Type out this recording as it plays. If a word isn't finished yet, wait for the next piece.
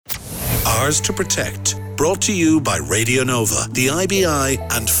Ours to Protect. Brought to you by Radio Nova, the IBI,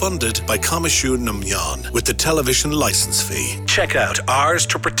 and funded by Caomhán and Orna with the television licence fee. Check out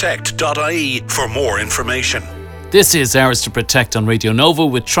ourstoprotect.ie for more information. This is Ours to Protect on Radio Nova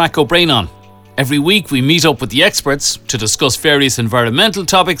with Traic on. Every week we meet up with the experts to discuss various environmental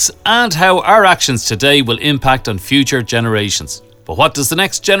topics and how our actions today will impact on future generations. But what does the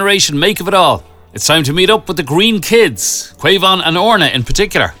next generation make of it all? It's time to meet up with the Green Kids, Caomhán and Orna in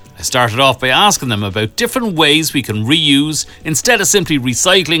particular. I started off by asking them about different ways we can reuse instead of simply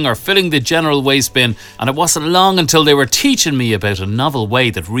recycling or filling the general waste bin, and it wasn't long until they were teaching me about a novel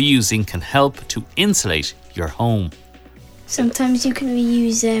way that reusing can help to insulate your home. Sometimes you can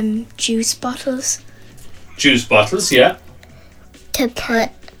reuse juice bottles. Juice bottles, yeah. To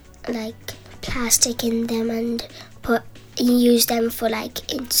put like plastic in them and use them for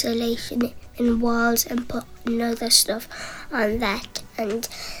like insulation in walls and put another stuff on that, and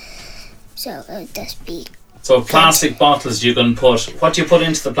so it would just be. So plastic bottles you can put. What do you put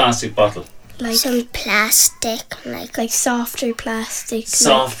into the plastic bottle? Like some plastic, like softer plastic.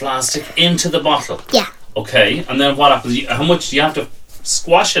 Soft plastic into the bottle. Yeah. Okay, and then what happens? How much do you have to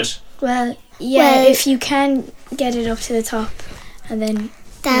squash it? Well, if you can get it up to the top, and then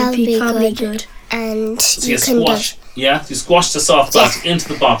that'll be probably good. And so you can squash. Yeah, you squash the soft plastic into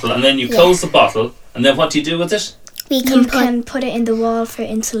the bottle, and then you close the bottle, and then what do you do with it? You can put it in the wall for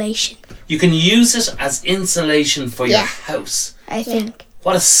insulation. You can use it as insulation for your house. I think.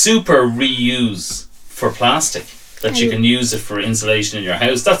 What a super reuse for plastic, that you can use it for insulation in your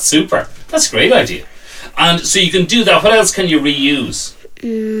house. That's super. That's a great idea. And so you can do that. What else can you reuse?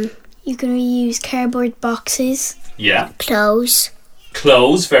 You can reuse cardboard boxes. Yeah. Clothes,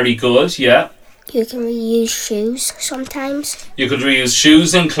 very good, yeah. you can reuse shoes sometimes. You could reuse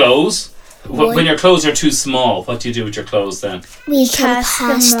shoes and clothes. When your clothes are too small, what do you do with your clothes then? We can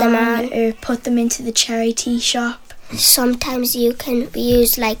pass them on. Or put them into the charity shop. Sometimes you can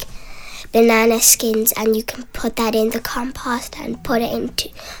use like banana skins and you can put that in the compost and put it into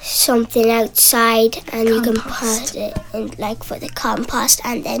something outside, and you can put it in like for the compost,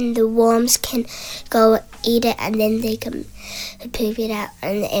 and then the worms can go eat it and then they can poop it out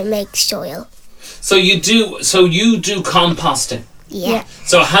and it makes soil. So you do composting? Yeah.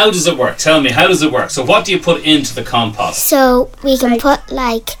 So how does it work? Tell me, how does it work? So what do you put into the compost? So we can put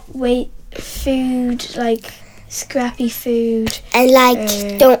like food, like scrappy food, and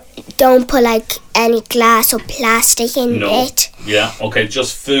like don't put like any glass or plastic in it. Yeah, okay,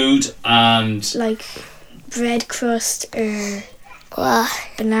 just food and like bread crust or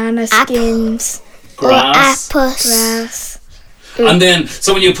banana apple. skins, grass. Or apples. grass. And then,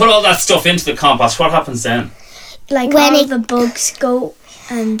 so when you put all that stuff into the compost, what happens then? Like when all the bugs go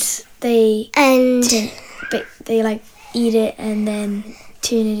and they like eat it and then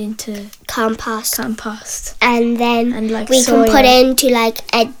turn it into compost. And then like we soil. can put it into like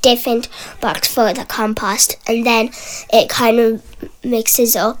a different box for the compost, and then it kind of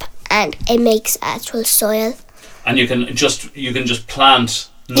mixes up and it makes actual soil. And you can just plant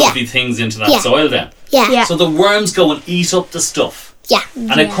lovely things into that soil then. Yeah. So the worms go and eat up the stuff. Yeah.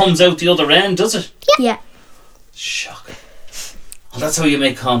 And it comes out the other end, does it? Yeah. Shocking. Well, that's how you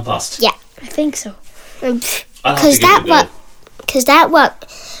make compost. Yeah. I think so. Because that's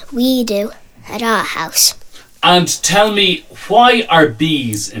what we do at our house. And tell me, why are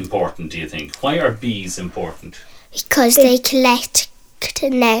bees important, do you think? Why are bees important? Because they collect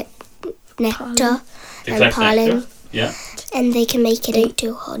nectar and pollen. Nectar. Yeah. And they can make it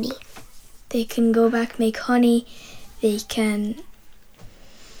into honey. They can go back, make honey. They can...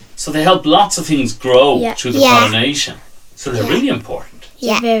 So they help lots of things grow through the pollination. So they're really important.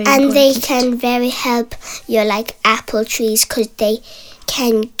 Yeah, and important. they can very help your like apple trees because they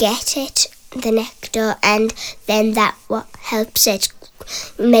can get it, the nectar, and then that what helps it,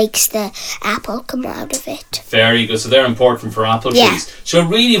 makes the apple come out of it. Very good. So they're important for apple trees. So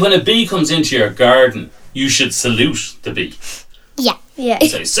really, when a bee comes into your garden, you should salute the bee. Yeah. Yeah.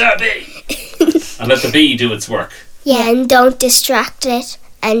 Say, "Sir Bee," and let the bee do its work. Yeah, and don't distract it.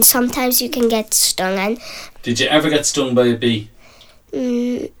 And sometimes you can get stung. And did you ever get stung by a bee?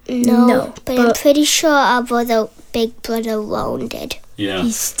 No, but I'm pretty sure our big brother Rowan did. Yeah.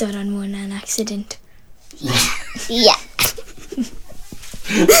 He stood on one on accident. Yeah.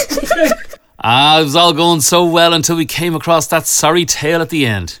 It was all going so well until we came across that sorry tale at the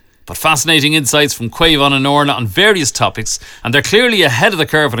end. But fascinating insights from Caomhán and Orna on various topics, and they're clearly ahead of the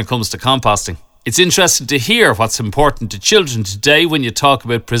curve when it comes to composting. It's interesting to hear what's important to children today when you talk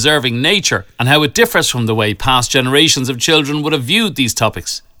about preserving nature and how it differs from the way past generations of children would have viewed these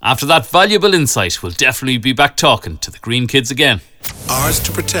topics. After that valuable insight, we'll definitely be back talking to the Green Kids again. Ours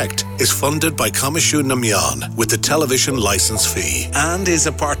to Protect is funded by Caomhán Namyan with the television licence fee and is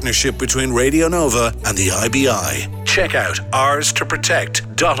a partnership between Radio Nova and the IBI. Check out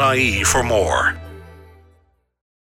ourstoprotect.ie for more.